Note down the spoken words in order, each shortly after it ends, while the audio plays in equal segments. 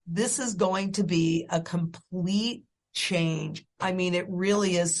this is going to be a complete change. I mean, it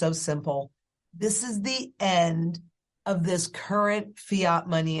really is so simple. This is the end of this current fiat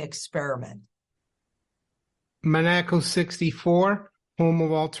money experiment. Monaco 64, home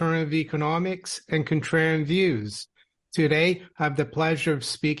of alternative economics and contrarian views. Today, I have the pleasure of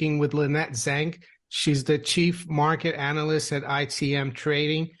speaking with Lynette Zhang. She's the chief market analyst at ITM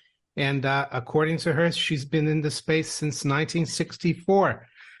Trading. And according to her, she's been in the space since 1964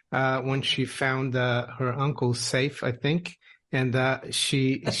 when she found her uncle's safe, I think. And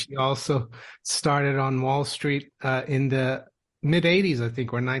she also started on Wall Street in the mid-'80s, I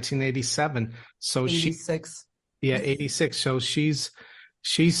think, or 1987. So 86. 86. So she's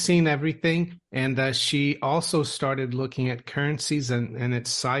seen everything, and she also started looking at currencies and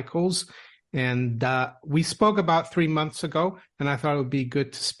its cycles. And we spoke about 3 months ago, and I thought it would be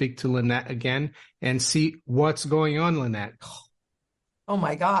good to speak to Lynette again and see what's going on, Lynette. Oh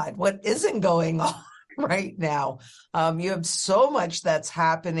my God, what isn't going on right now? You have so much that's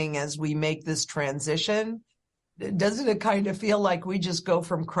happening as we make this transition. Doesn't it kind of feel like we just go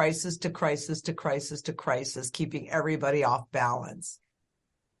from crisis to crisis to crisis to crisis, keeping everybody off balance?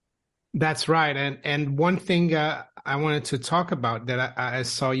 That's right. And one thing I wanted to talk about that I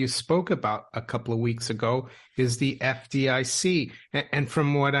saw you spoke about a couple of weeks ago is the FDIC. And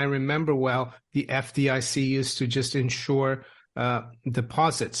from what I remember well, the FDIC used to just insure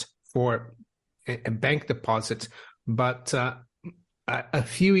deposits for bank deposits. But a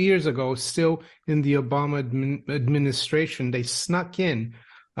few years ago, still in the Obama administration, they snuck in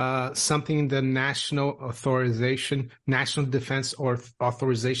something in the National Defense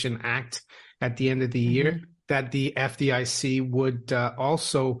Authorization Act at the end of the year that the FDIC would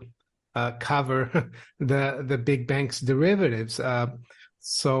also cover the big banks' derivatives.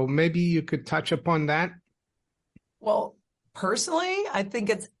 So maybe you could touch upon that. Well, personally, I think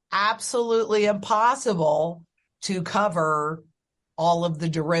it's absolutely impossible to cover all of the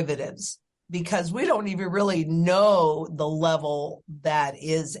derivatives, because we don't even really know the level that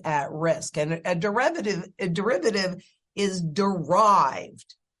is at risk. And a derivative is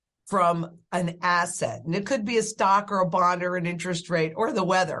derived from an asset. And it could be a stock or a bond or an interest rate or the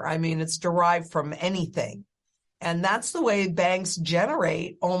weather. I mean, it's derived from anything. And that's the way banks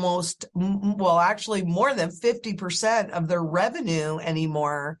generate actually more than 50% of their revenue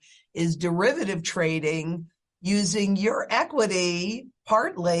anymore is derivative trading, using your equity,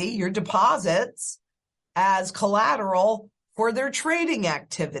 partly your deposits, as collateral for their trading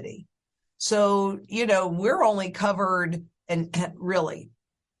activity. So, we're only covered, and really,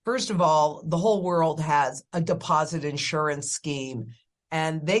 first of all, the whole world has a deposit insurance scheme,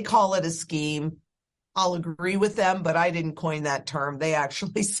 and they call it a scheme. I'll agree with them, but I didn't coin that term. They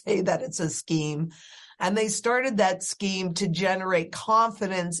actually say that it's a scheme. And they started that scheme to generate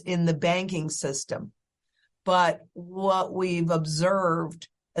confidence in the banking system. But what we've observed,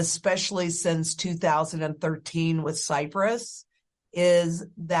 especially since 2013 with Cyprus, is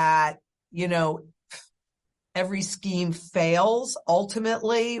that, every scheme fails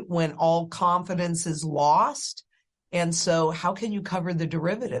ultimately when all confidence is lost. And so how can you cover the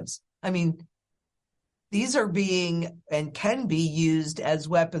derivatives? I mean, these are being and can be used as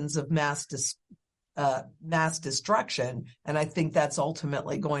weapons of mass destruction. And I think that's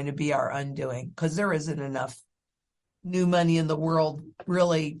ultimately going to be our undoing, because there isn't enough new money in the world,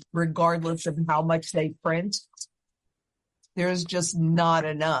 really, regardless of how much they print. There's just not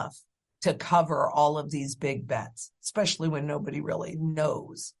enough to cover all of these big bets, especially when nobody really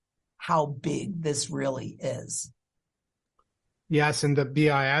knows how big this really is. Yes, and the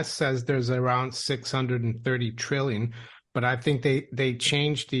BIS says there's around 630 trillion, but I think they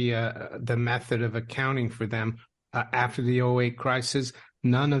changed the method of accounting for them after the '08 crisis.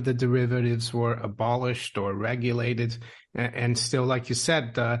 None of the derivatives were abolished or regulated, and still, like you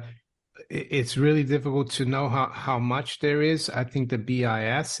said, it's really difficult to know how much there is. I think the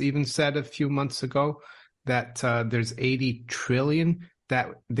BIS even said a few months ago that there's 80 trillion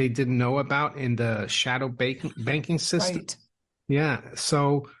that they didn't know about in the shadow banking system. Right. Yeah.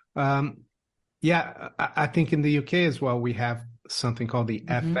 So, I think in the UK as well, we have something called the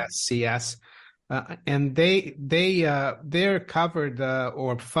FSCS, and they're covered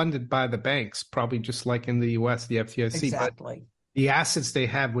or funded by the banks, probably just like in the US, the FDIC. Exactly. But the assets they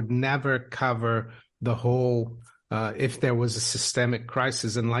have would never cover the whole, if there was a systemic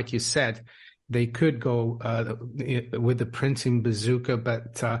crisis. And like you said, they could go with the printing bazooka,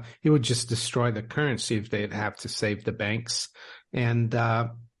 but it would just destroy the currency if they'd have to save the banks. And I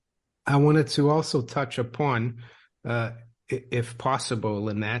wanted to also touch upon, if possible,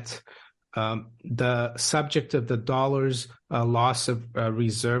 Lynette, the subject of the dollar's loss of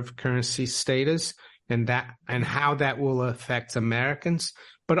reserve currency status and how that will affect Americans,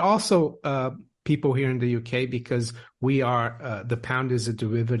 but also people here in the UK, because the pound is a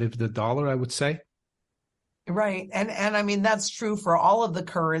derivative of the dollar, I would say. Right. And I mean, that's true for all of the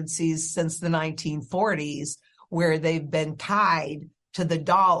currencies since the 1940s, where they've been tied to the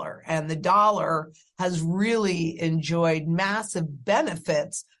dollar. And the dollar has really enjoyed massive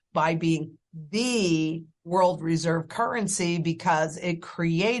benefits by being the world reserve currency because it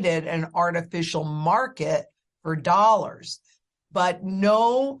created an artificial market for dollars. But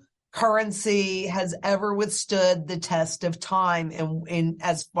no currency has ever withstood the test of time in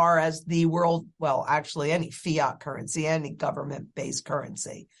as far as the world, well, actually any fiat currency, any government-based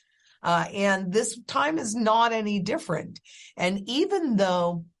currency. And this time is not any different. And even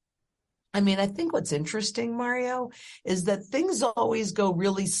though, I mean, I think what's interesting, Mario, is that things always go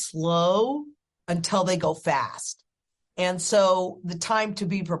really slow until they go fast. And so the time to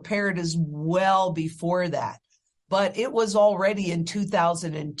be prepared is well before that. But it was already in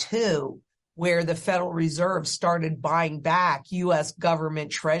 2002 where the Federal Reserve started buying back U.S.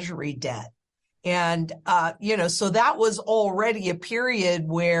 government treasury debt. And, so that was already a period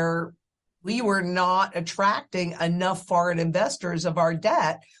where we were not attracting enough foreign investors of our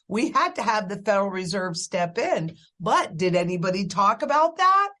debt. We had to have the Federal Reserve step in. But did anybody talk about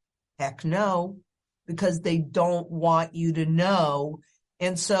that? Heck no, because they don't want you to know.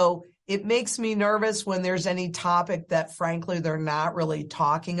 And so it makes me nervous when there's any topic that, frankly, they're not really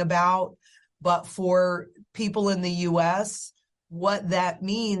talking about. But for people in the U.S., what that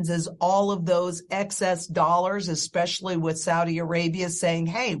means is all of those excess dollars, especially with Saudi Arabia saying,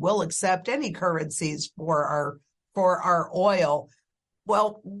 hey, we'll accept any currencies for our oil.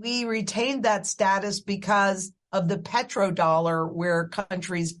 Well, we retained that status because of the petrodollar, where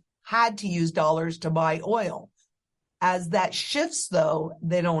countries had to use dollars to buy oil. As that shifts, though,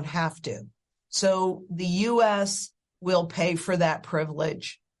 they don't have to. So the U.S. will pay for that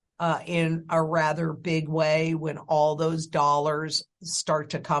privilege in a rather big way when all those dollars start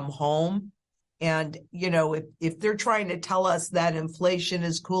to come home. And, if they're trying to tell us that inflation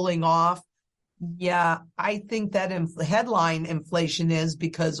is cooling off, yeah, I think that headline inflation is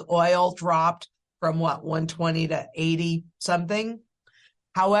because oil dropped from 120 to 80 something.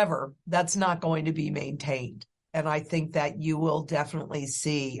 However, that's not going to be maintained. And I think that you will definitely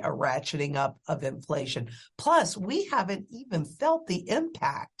see a ratcheting up of inflation. Plus, we haven't even felt the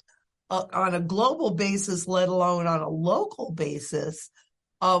impact on a global basis, let alone on a local basis,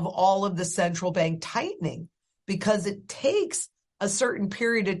 of all of the central bank tightening, because it takes a certain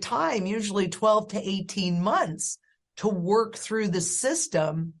period of time, usually 12 to 18 months, to work through the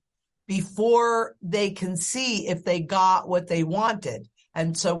system before they can see if they got what they wanted.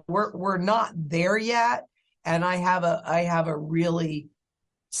 And so we're not there yet. And I have a really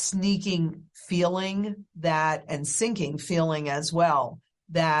sneaking feeling and sinking feeling as well,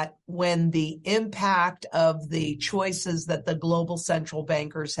 that when the impact of the choices that the global central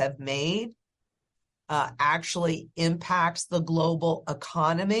bankers have made actually impacts the global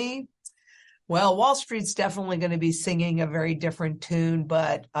economy, well, Wall Street's definitely going to be singing a very different tune.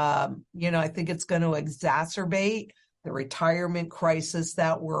 But, I think it's going to exacerbate the retirement crisis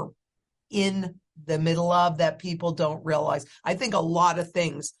that we're in the middle of, that people don't realize. I think a lot of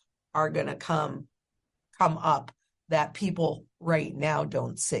things are going to come up that people right now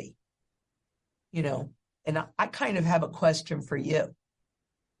don't see, and I kind of have a question for you.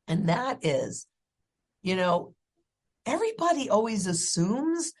 And that is, everybody always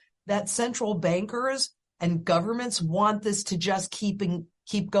assumes that central bankers and governments want this to just keep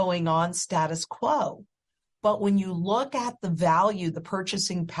going on status quo. But when you look at the value, the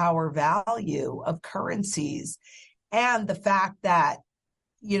purchasing power value of currencies, and the fact that,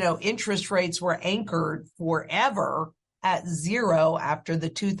 interest rates were anchored forever at zero after the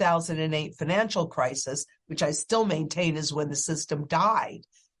 2008 financial crisis, which I still maintain is when the system died,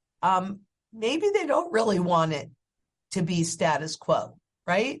 maybe they don't really want it to be status quo,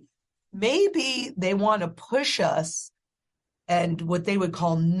 right? Maybe they want to push us and what they would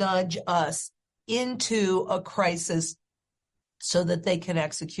call nudge us into a crisis so that they can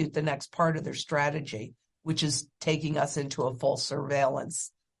execute the next part of their strategy, which is taking us into a full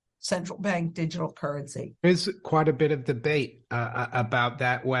surveillance central bank digital currency. There's quite a bit of debate about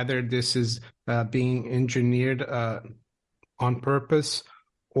that, whether this is being engineered on purpose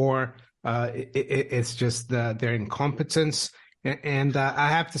or it's just their incompetence. And I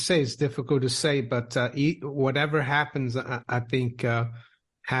have to say, it's difficult to say, but whatever happens, I think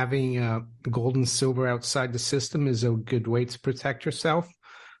having gold and silver outside the system is a good way to protect yourself.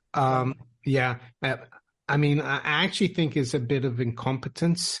 Yeah. I mean, I actually think it's a bit of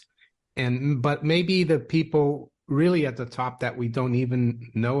incompetence, but maybe the people really at the top that we don't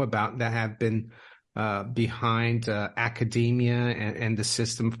even know about that have been behind academia and the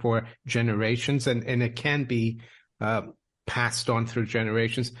system for generations, and it can be passed on through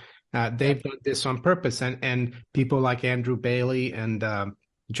generations. They've done this on purpose, and people like Andrew Bailey and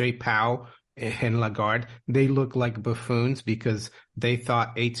Jay Powell and Lagarde, they look like buffoons because they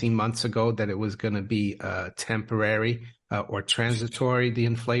thought 18 months ago that it was going to be temporary or transitory, the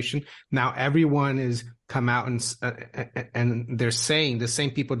inflation. Now everyone is come out and they're saying, the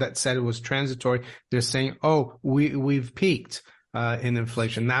same people that said it was transitory, they're saying, oh, we've peaked in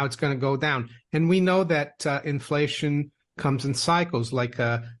inflation. Now it's going to go down. And we know that inflation comes in cycles, like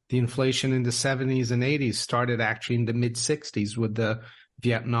the inflation in the 70s and 80s started actually in the mid 60s with the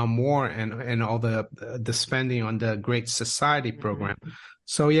Vietnam War and all the spending on the Great Society program.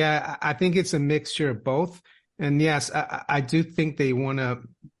 So yeah, I think it's a mixture of both. And yes, I do think they want to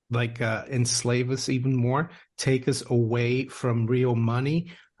enslave us even more, take us away from real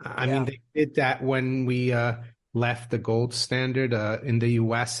money. I mean, they did that when we left the gold standard. In the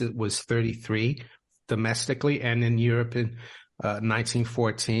US, it was 33 domestically, and in Europe in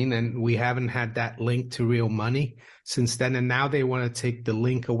 1914. And we haven't had that link to real money since then. And now they want to take the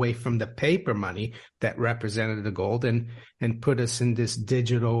link away from the paper money that represented the gold and put us in this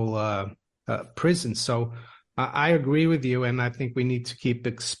digital prison. So I agree with you, and I think we need to keep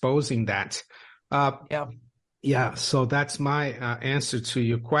exposing that. Yeah. So that's my answer to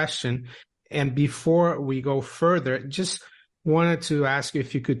your question. And before we go further, just wanted to ask you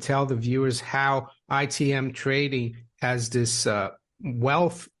if you could tell the viewers how ITM Trading has this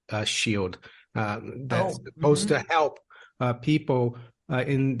wealth shield that's supposed to help people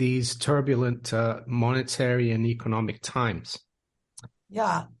in these turbulent monetary and economic times.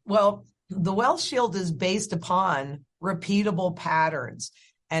 Yeah. Well, the Wealth Shield is based upon repeatable patterns,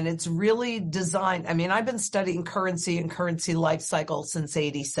 and it's really designed. I mean, I've been studying currency and currency life cycle since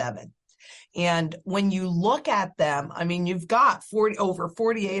 87. And when you look at them, I mean, you've got over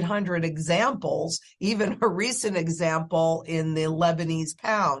 4,800 examples, even a recent example in the Lebanese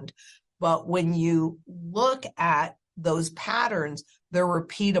pound. But when you look at those patterns, they're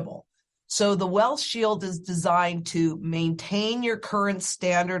repeatable. So the Wealth Shield is designed to maintain your current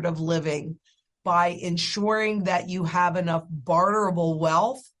standard of living by ensuring that you have enough barterable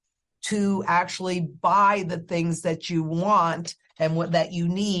wealth to actually buy the things that you want and what that you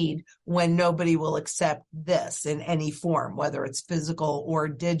need when nobody will accept this in any form, whether it's physical or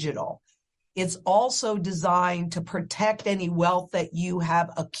digital. It's also designed to protect any wealth that you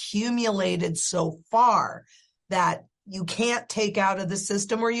have accumulated so far that you can't take out of the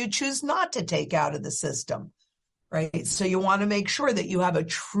system or you choose not to take out of the system, right? So you want to make sure that you have a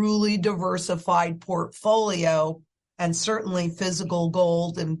truly diversified portfolio, and certainly physical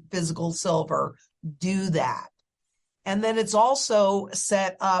gold and physical silver do that. And then it's also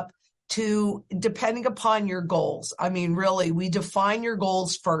set up to, depending upon your goals. I mean, really, we define your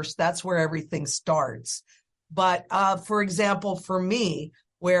goals first. That's where everything starts. But for example, for me,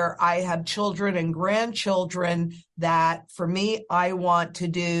 where I have children and grandchildren, that for me, I want to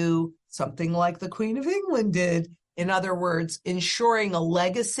do something like the Queen of England did. In other words, ensuring a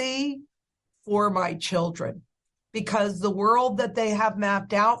legacy for my children, because the world that they have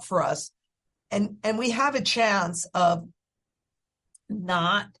mapped out for us, and we have a chance of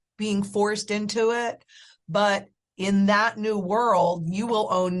not being forced into it, but in that new world, you will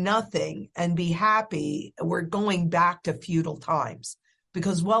own nothing and be happy. We're going back to feudal times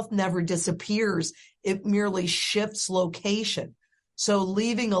because wealth never disappears. It merely shifts location. So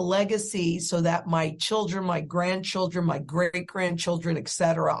leaving a legacy so that my children, my grandchildren, my great-grandchildren, et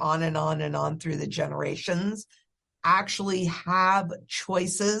cetera, on and on and on through the generations actually have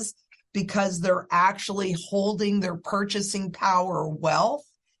choices because they're actually holding their purchasing power or wealth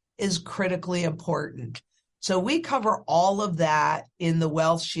is critically important. So we cover all of that in the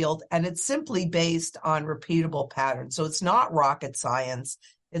Wealth Shield, and it's simply based on repeatable patterns. So it's not rocket science.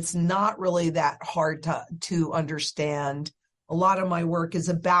 It's not really that hard to understand. A lot of my work is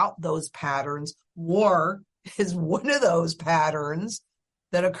about those patterns. War is one of those patterns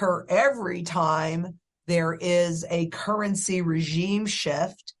that occur every time there is a currency regime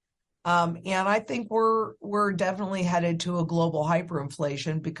shift. And I think we're definitely headed to a global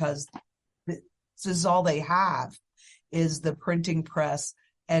hyperinflation because this is all they have is the printing press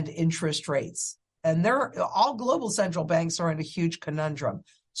and interest rates. And all global central banks are in a huge conundrum.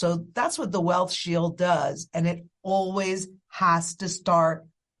 So that's what the Wealth Shield does. And it always has to start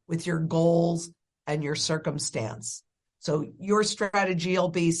with your goals and your circumstance. So your strategy will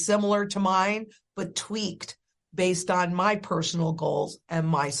be similar to mine, but tweaked based on my personal goals and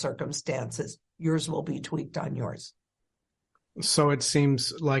my circumstances. Yours will be tweaked on yours. So it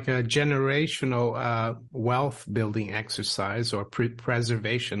seems like a generational wealth building exercise or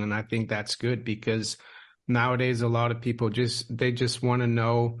preservation. And I think that's good because nowadays a lot of people just want to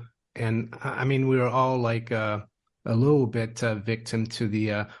know. And I mean, we're all like a little bit victim to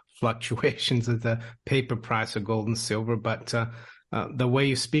the fluctuations of the paper price of gold and silver. But the way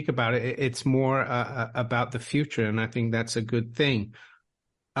you speak about it, it's more about the future. And I think that's a good thing.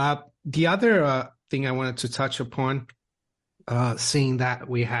 The other thing I wanted to touch upon, seeing that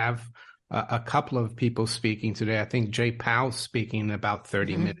we have a couple of people speaking today. I think Jay Powell speaking in about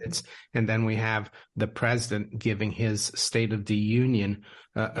 30 minutes. And then we have the president giving his State of the Union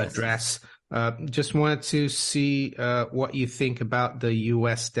address. Just wanted to see what you think about the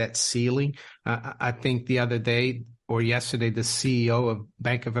U.S. debt ceiling. I think the other day or yesterday, the CEO of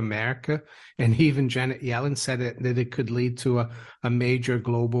Bank of America and even Janet Yellen said that it could lead to a major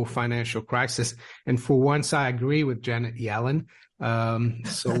global financial crisis. And for once, I agree with Janet Yellen.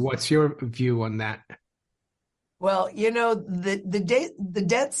 So what's your view on that? Well, the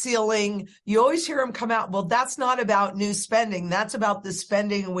debt ceiling, you always hear them come out. Well, that's not about new spending. That's about the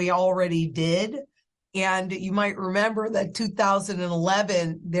spending we already did. And you might remember that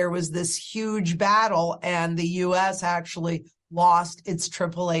 2011, there was this huge battle and the U.S. actually lost its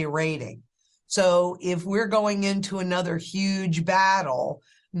AAA rating. So if we're going into another huge battle,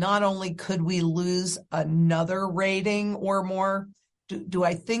 not only could we lose another rating or more, do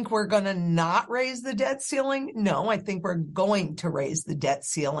I think we're going to not raise the debt ceiling? No, I think we're going to raise the debt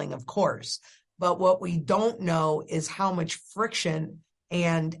ceiling, of course. But what we don't know is how much friction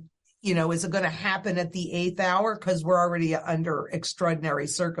and, is it going to happen at the 8th hour? Because we're already under extraordinary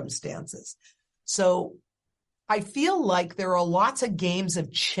circumstances. So I feel like there are lots of games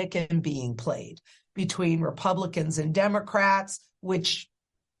of chicken being played between Republicans and Democrats, which,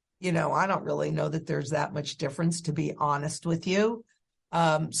 I don't really know that there's that much difference, to be honest with you.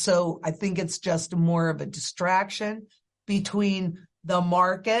 So I think it's just more of a distraction between the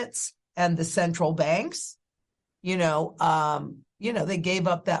markets and the central banks. They gave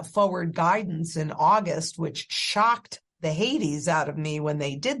up that forward guidance in August, which shocked the Hades out of me when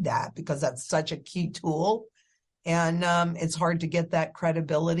they did that, because that's such a key tool. And it's hard to get that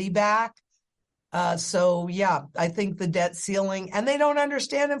credibility back. I think the debt ceiling, and they don't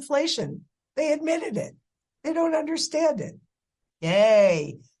understand inflation. They admitted it. They don't understand it.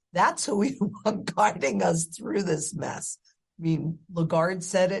 Yay. That's who we want guiding us through this mess. I mean, Lagarde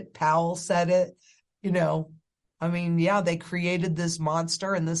said it. Powell said it. They created this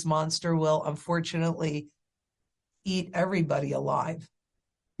monster, and this monster will unfortunately eat everybody alive.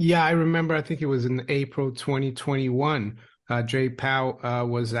 Yeah, I remember, I think it was in April 2021, Jay Powell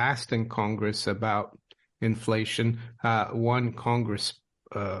was asked in Congress about inflation. One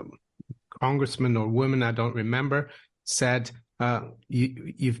congressman or woman, I don't remember, said,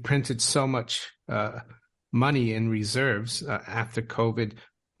 you've printed so much money in reserves after COVID.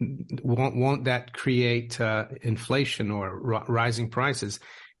 Won't that create inflation or rising prices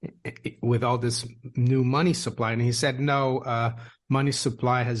with all this new money supply? And he said, no, money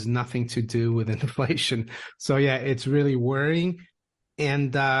supply has nothing to do with inflation. So, yeah, it's really worrying.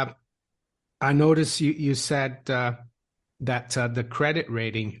 And I noticed you said that the credit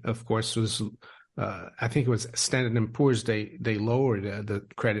rating, of course, was I think it was Standard & Poor's. They lowered the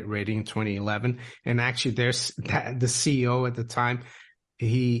credit rating in 2011. And actually, the CEO at the time,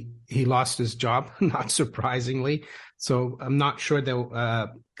 he lost his job, not surprisingly. So I'm not sure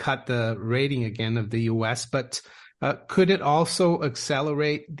they'll cut the rating again of the U.S. But could it also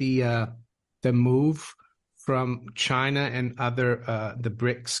accelerate the move from China and other the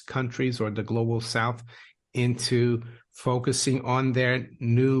BRICS countries or the global South into focusing on their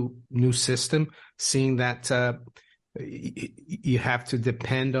new system, seeing that you have to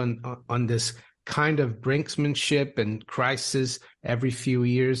depend on this kind of brinksmanship and crisis every few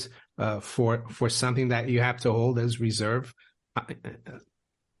years for something that you have to hold as reserve? I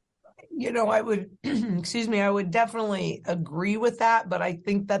would, I would definitely agree with that, but I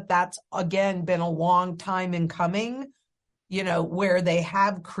think that that's, again, been a long time in coming, where they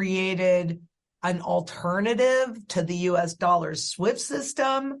have created an alternative to the U.S. dollar SWIFT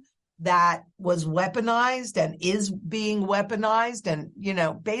system that was weaponized and is being weaponized, and,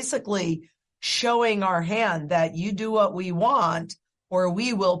 basically showing our hand that you do what we want or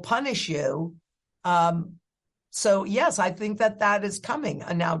we will punish you. So yes, I think that is coming.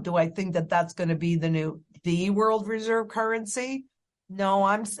 And now, do I think that that's going to be the world reserve currency? No,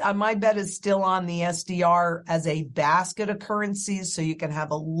 my bet is still on the SDR as a basket of currencies, so you can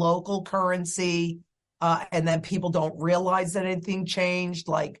have a local currency, and then people don't realize that anything changed,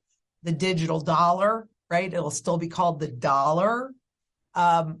 like the digital dollar, right? It'll still be called the dollar.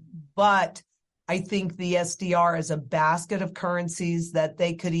 But I think the SDR is a basket of currencies that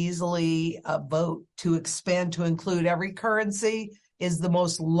they could easily vote to expand to include every currency is the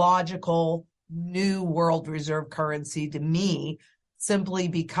most logical new world reserve currency to me, simply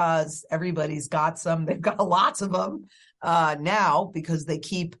because everybody's got some. They've got lots of them now because they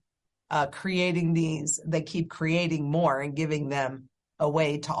keep creating these. They keep creating more and giving them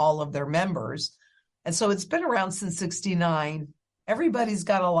away to all of their members. And so it's been around since 1969. Everybody's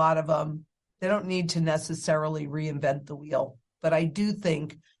got a lot of them. They don't need to necessarily reinvent the wheel. But I do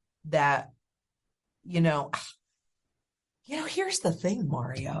think that, here's the thing,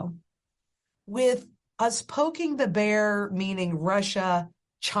 Mario. With us poking the bear, meaning Russia,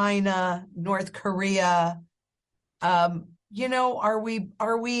 China, North Korea, are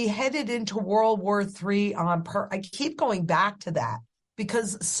we headed into World War III I keep going back to that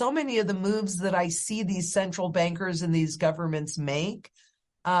because so many of the moves that I see these central bankers and these governments make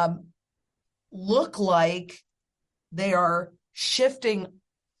look like they are shifting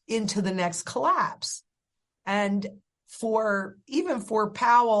into the next collapse. And for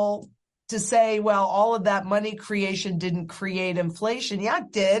Powell to say, well, all of that money creation didn't create inflation. Yeah,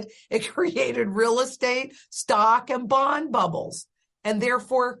 it did. It created real estate, stock, and bond bubbles. And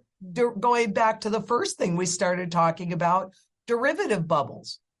therefore, going back to the first thing we started talking about, derivative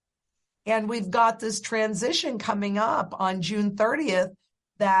bubbles. And we've got this transition coming up on June 30th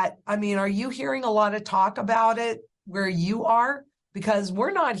are you hearing a lot of talk about it where you are? Because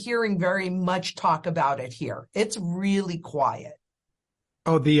we're not hearing very much talk about it here. It's really quiet.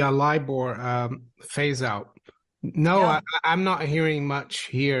 Oh, the LIBOR phase out. No, Yeah. I'm not hearing much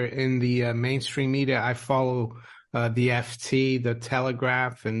here in the mainstream media. I follow the FT, the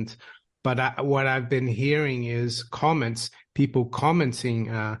Telegraph, but what I've been hearing is people commenting,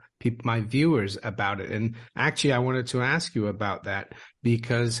 my viewers about it. And actually, I wanted to ask you about that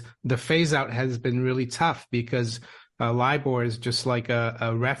because the phase out has been really tough because LIBOR is just like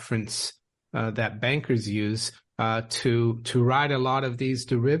a reference that bankers use to ride a lot of these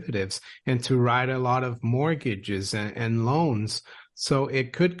derivatives and to ride a lot of mortgages and loans. So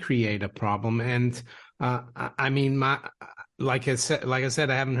it could create a problem. And like I said,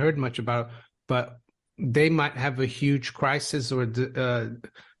 I haven't heard much about it, but they might have a huge crisis or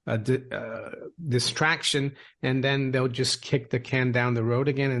distraction, and then they'll just kick the can down the road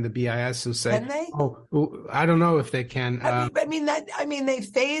again, and the BIS will say, Can they? "Oh, I don't know if they can." They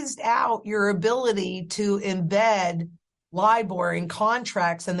phased out your ability to embed LIBOR in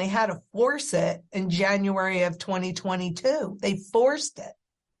contracts, and they had to force it in January of 2022. They forced it.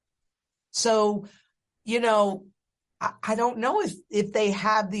 So, I don't know if they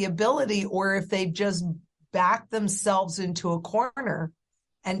have the ability or if they've just backed themselves into a corner.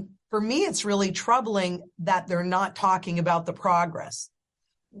 And for me, it's really troubling that they're not talking about the progress.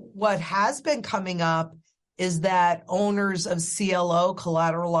 What has been coming up is that owners of CLO,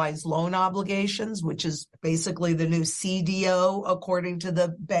 collateralized loan obligations, which is basically the new CDO, according to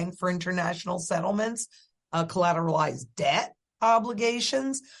the Bank for International Settlements, collateralized debt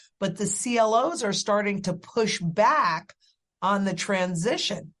obligations. But the CLOs are starting to push back on the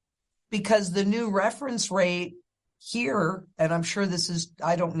transition because the new reference rate here, and I'm sure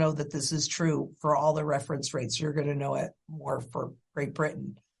I don't know that this is true for all the reference rates. You're going to know it more for Great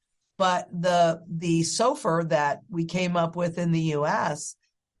Britain. But the SOFR that we came up with in the US,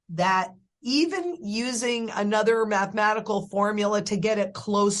 that even using another mathematical formula to get it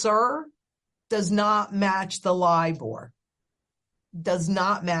closer, does not match the LIBOR. Does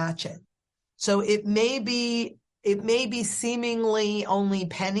not match it. So it may be seemingly only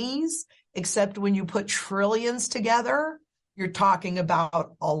pennies, except when you put trillions together, you're talking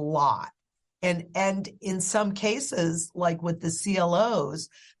about a lot. And in some cases, like with the CLOs,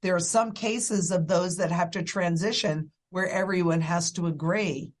 there are some cases of those that have to transition where everyone has to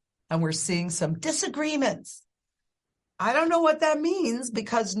agree. And we're seeing some disagreements. I don't know what that means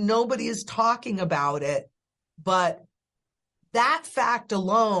because nobody is talking about it, but that fact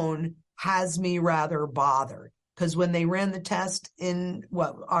alone has me rather bothered because when they ran the test in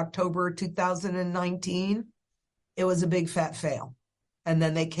October 2019, it was a big fat fail. And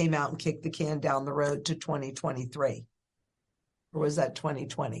then they came out and kicked the can down the road to 2023. Or was that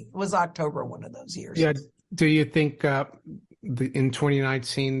 2020? It was October one of those years. Yeah. Do you think in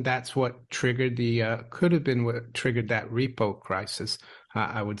 2019, that's what triggered could have been what triggered that repo crisis,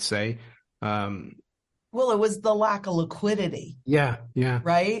 I would say. Well, it was the lack of liquidity, Yeah, yeah.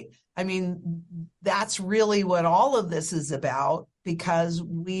 right? I mean, that's really what all of this is about, because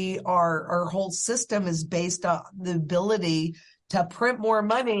our whole system is based on the ability to print more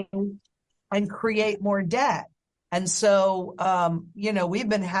money and create more debt. And so, we've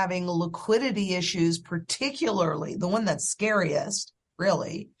been having liquidity issues, particularly the one that's scariest,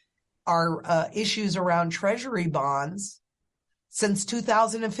 really, are issues around treasury bonds since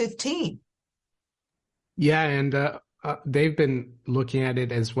 2015. Yeah, and they've been looking at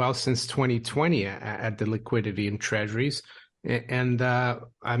it as well since 2020 at the liquidity in treasuries. And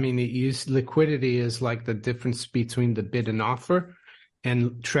I mean, liquidity is like the difference between the bid and offer.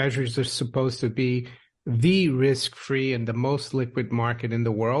 And treasuries are supposed to be the risk-free and the most liquid market in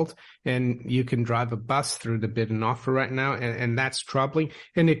the world. And you can drive a bus through the bid and offer right now. And that's troubling.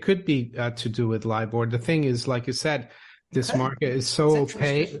 And it could be to do with LIBOR. The thing is, like you said, this market is so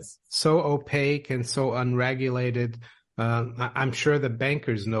opaque and so unregulated. I'm sure the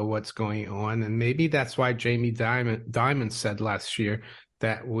bankers know what's going on, and maybe that's why Jamie Dimon said last year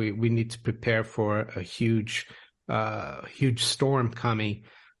that we need to prepare for a huge storm coming.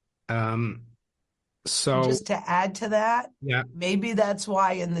 So just to add to that, yeah, maybe that's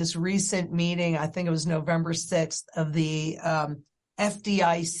why in this recent meeting, I think it was November 6th, of the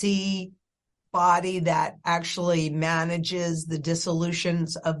FDIC body that actually manages the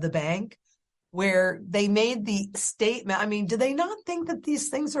dissolutions of the bank, where they made the statement. I mean, do they not think that these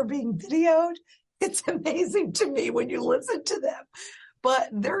things are being videoed? It's amazing to me when you listen to them. But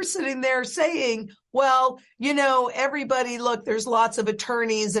they're sitting there saying, well, everybody, look, there's lots of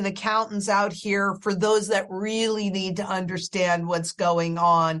attorneys and accountants out here for those that really need to understand what's going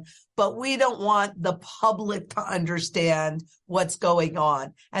on, but we don't want the public to understand what's going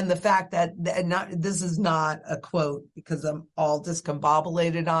on. And the fact that, this is not a quote because I'm all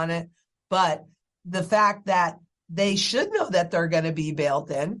discombobulated on it, but the fact that they should know that they're going to be bailed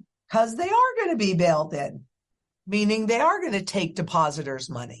in, because they are going to be bailed in, meaning they are going to take depositors'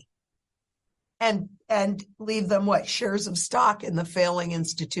 money and leave them shares of stock in the failing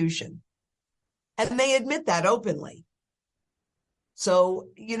institution. And they admit that openly. So,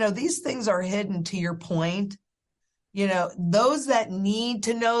 these things are hidden, to your point. Those that need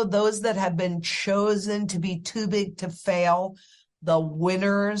to know, those that have been chosen to be too big to fail, the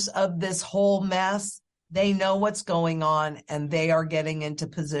winners of this whole mess, they know what's going on, and they are getting into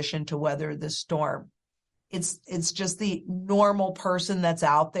position to weather the storm. It's just the normal person that's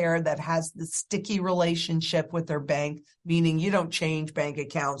out there that has the sticky relationship with their bank, meaning you don't change bank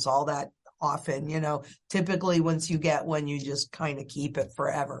accounts all that often. Typically once you get one, you just kind of keep it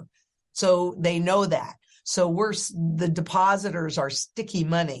forever. So they know that. So the depositors are sticky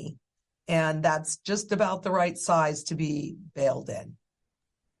money, and that's just about the right size to be bailed in.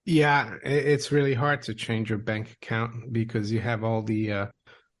 Yeah, it's really hard to change your bank account because you have all the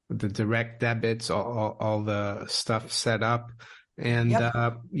direct debits, all the stuff set up. And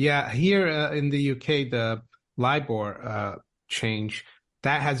Yep. here in the UK, the LIBOR change,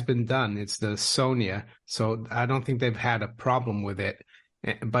 that has been done. It's the SONIA. So I don't think they've had a problem with it.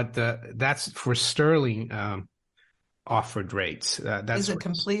 But that's for sterling offered rates. Is it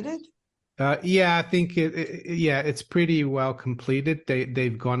completed? Yeah, I think it's pretty well completed.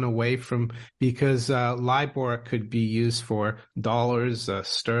 They've gone away from, because LIBOR could be used for dollars,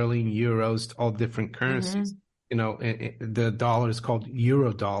 sterling, euros, all different currencies. Mm-hmm. The dollar is called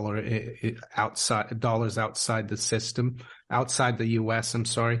euro dollar, dollars outside the system, outside the US, I'm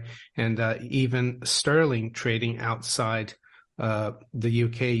sorry. And even sterling trading outside the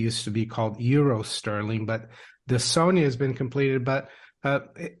UK used to be called euro sterling, but the SONIA has been completed, but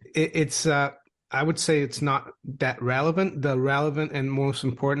it's I would say it's not that relevant. The relevant and most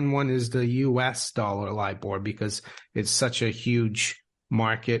important one is the US dollar LIBOR, because it's such a huge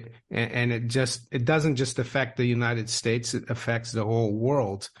market, and it doesn't just affect the United States, it affects the whole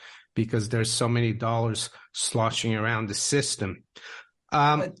world because there's so many dollars sloshing around the system.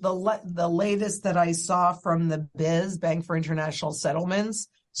 But the latest that I saw from the BIS, Bank for International Settlements,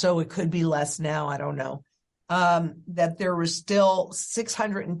 so it could be less now, I don't know, that there was still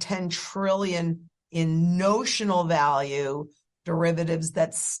 610 trillion in notional value derivatives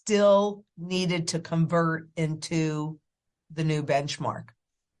that still needed to convert into the new benchmark.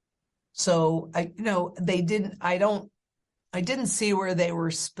 So I didn't see where they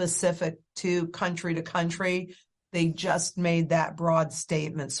were specific to country. They just made that broad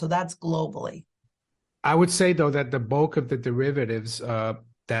statement. So that's globally. I would say, though, that the bulk of the derivatives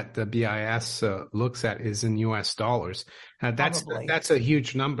that the BIS looks at is in US dollars. That's a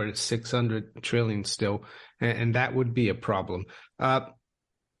huge number. It's 600 trillion still, and that would be a problem.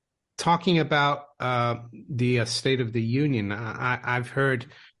 talking about the State of the Union, I've heard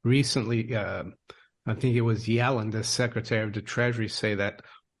recently, I think it was Yellen, the Secretary of the Treasury, say that,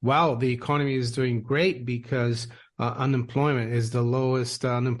 well, the economy is doing great because unemployment rate is the lowest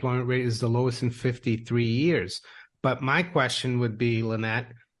in 53 years. But my question would be,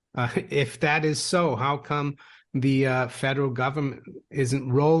 Lynette, if that is so, how come the federal government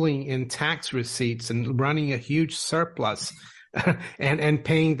isn't rolling in tax receipts and running a huge surplus and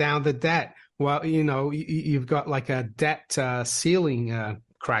paying down the debt? Well, you've got like a debt ceiling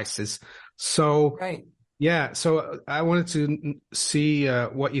crisis. So, Right. yeah, so I wanted to see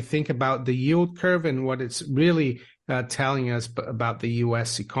what you think about the yield curve and what it's really telling us about the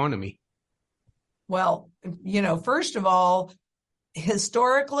U.S. economy. Well, first of all,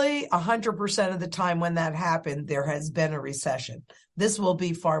 historically, 100% of the time when that happened, there has been a recession. This will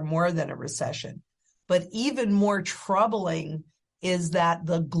be far more than a recession. But even more troubling is that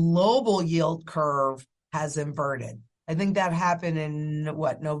the global yield curve has inverted. I think that happened in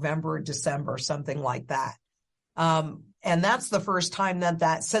November, December, something like that. And that's the first time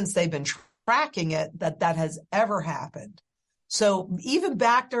that since they've been tracking it, that has ever happened. So even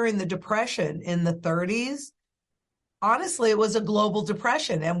back during the Depression in the 30s, honestly, it was a global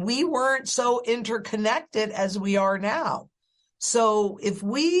depression and we weren't so interconnected as we are now. So if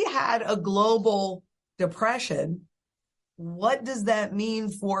we had a global depression, what does that mean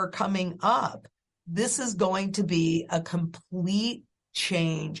for coming up? This is going to be a complete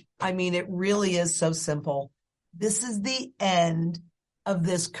change. I mean, it really is so simple. This is the end of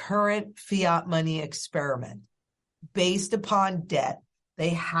this current fiat money experiment based upon debt. They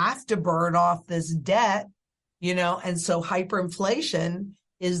have to burn off this debt, and so hyperinflation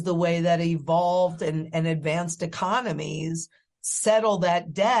is the way that evolved and advanced economies settle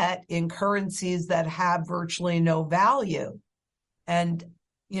that debt in currencies that have virtually no value. And,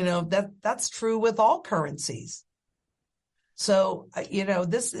 that's true with all currencies. So,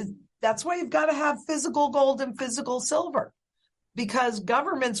 that's why you've got to have physical gold and physical silver, because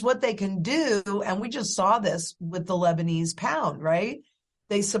governments, what they can do, and we just saw this with the Lebanese pound, right?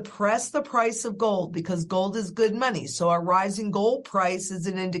 They suppress the price of gold because gold is good money. So a rising gold price is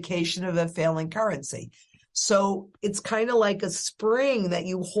an indication of a failing currency. So it's kind of like a spring that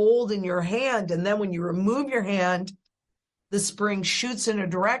you hold in your hand. And then when you remove your hand, the spring shoots in a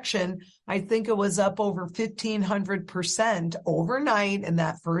direction. I think it was up over 1,500% overnight in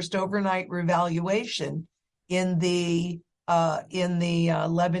that first overnight revaluation in the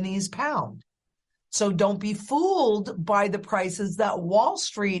Lebanese pound. So don't be fooled by the prices that Wall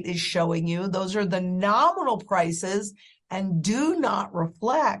Street is showing you. Those are the nominal prices and do not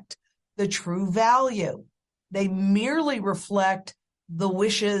reflect the true value. They merely reflect the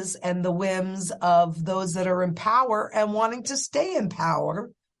wishes and the whims of those that are in power and wanting to stay in power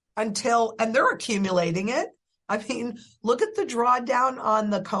and they're accumulating it. I mean, look at the drawdown on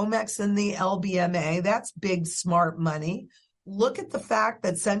the COMEX and the LBMA. That's big, smart money. Look at the fact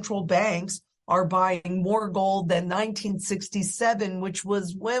that central banks are buying more gold than 1967, which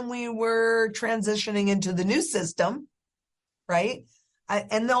was when we were transitioning into the new system, right?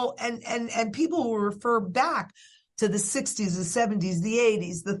 And people will refer back to the 60s, the 70s, the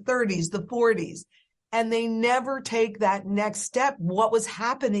 80s, the 30s, the 40s, and they never take that next step. What was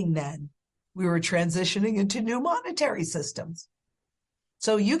happening then? We were transitioning into new monetary systems.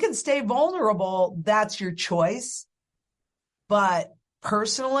 So you can stay vulnerable. That's your choice. But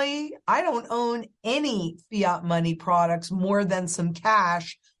personally, I don't own any fiat money products more than some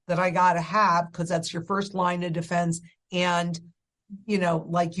cash that I got to have because that's your first line of defense. And,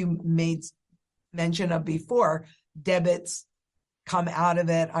 like you made mention of before, debits come out of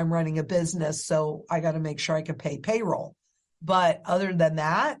it. I'm running a business, so I got to make sure I can pay payroll. But other than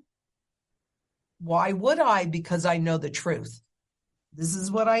that, why would I? Because I know the truth. This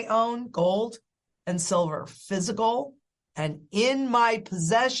is what I own, gold and silver, physical and in my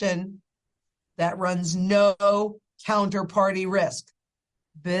possession, that runs no counterparty risk.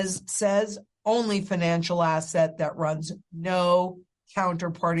 Biz says only financial asset that runs no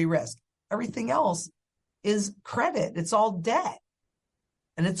counterparty risk. Everything else is credit. It's all debt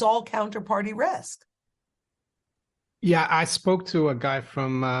and it's all counterparty risk. Yeah, I spoke to a guy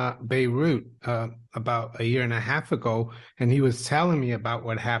from Beirut about a year and a half ago, and he was telling me about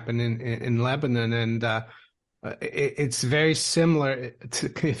what happened in Lebanon. And it's very similar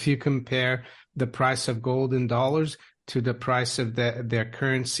to if you compare the price of gold in dollars to the price of their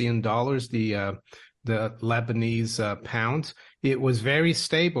currency in dollars, the Lebanese pound. It was very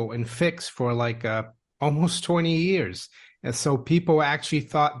stable and fixed for like almost 20 years. And so people actually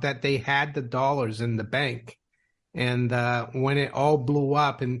thought that they had the dollars in the bank. And when it all blew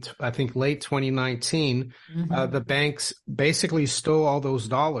up in, I think, late 2019, Mm-hmm. the banks basically stole all those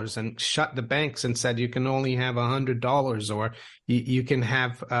dollars and shut the banks and said you can only have $100 or you can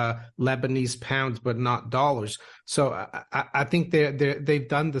have Lebanese pounds, but not dollars. So I think they've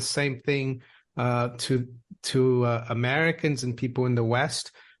done the same thing to Americans and people in the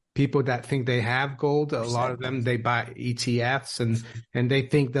West. People that think they have gold, a lot of them, they buy ETFs and they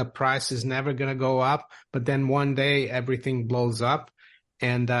think the price is never going to go up. But then one day everything blows up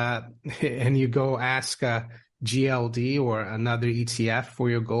and and you go ask GLD or another ETF for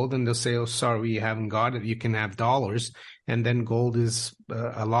your gold and they'll say, oh, sorry, you haven't got it. You can have dollars. And then gold is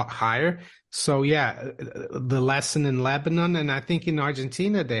a lot higher. So yeah, the lesson in Lebanon, and I think in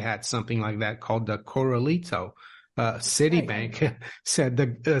Argentina, they had something like that called the Corralito. Citibank Right. said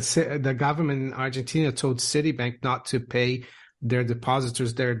the government in Argentina told Citibank not to pay their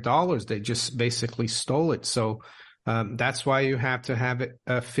depositors their dollars. They just basically stole it. So that's why you have to have it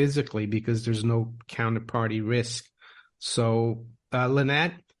physically because there's no counterparty risk. So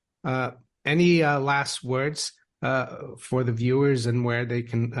Lynette, any last words for the viewers and where they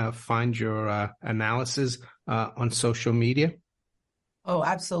can find your analysis on social media? Oh,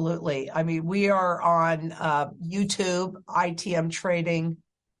 absolutely. I mean, we are on YouTube,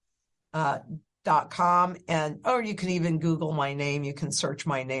 itmtrading.com, or you can even Google my name. You can search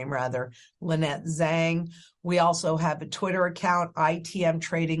my name rather, Lynette Zhang. We also have a Twitter account, ITM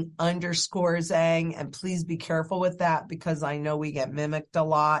trading_Zhang. And please be careful with that because I know we get mimicked a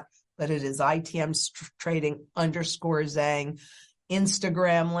lot, but it is ITM trading_Zhang.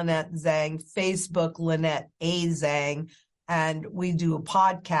 Instagram, Lynette Zhang. Facebook, Lynette A. Zhang. And we do a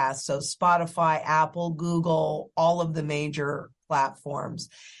podcast, so Spotify, Apple, Google, all of the major platforms.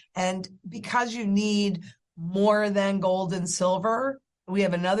 And because you need more than gold and silver, we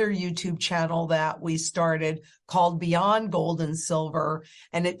have another YouTube channel that we started called Beyond Gold and Silver,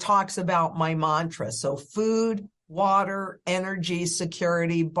 and it talks about my mantra. So food, water, energy,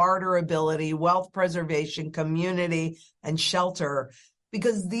 security, barterability, wealth preservation, community, and shelter,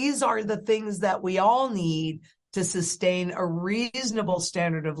 because these are the things that we all need to sustain a reasonable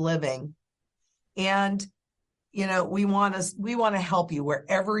standard of living. And, you know, we want to help you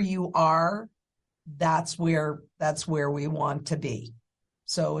wherever you are. That's where we want to be.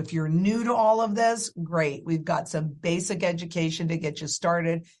 So if you're new to all of this, great. We've got some basic education to get you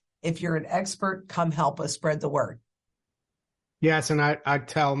started. If you're an expert, come help us spread the word. Yes, and I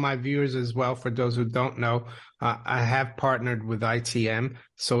tell my viewers as well, for those who don't know, I have partnered with ITM.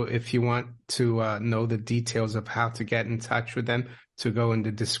 So if you want to know the details of how to get in touch with them, to go in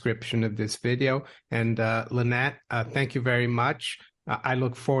the description of this video. And Lynette, thank you very much. I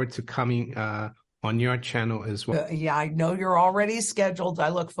look forward to coming on your channel as well. Yeah, I know you're already scheduled. I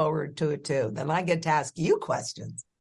look forward to it too. Then I get to ask you questions.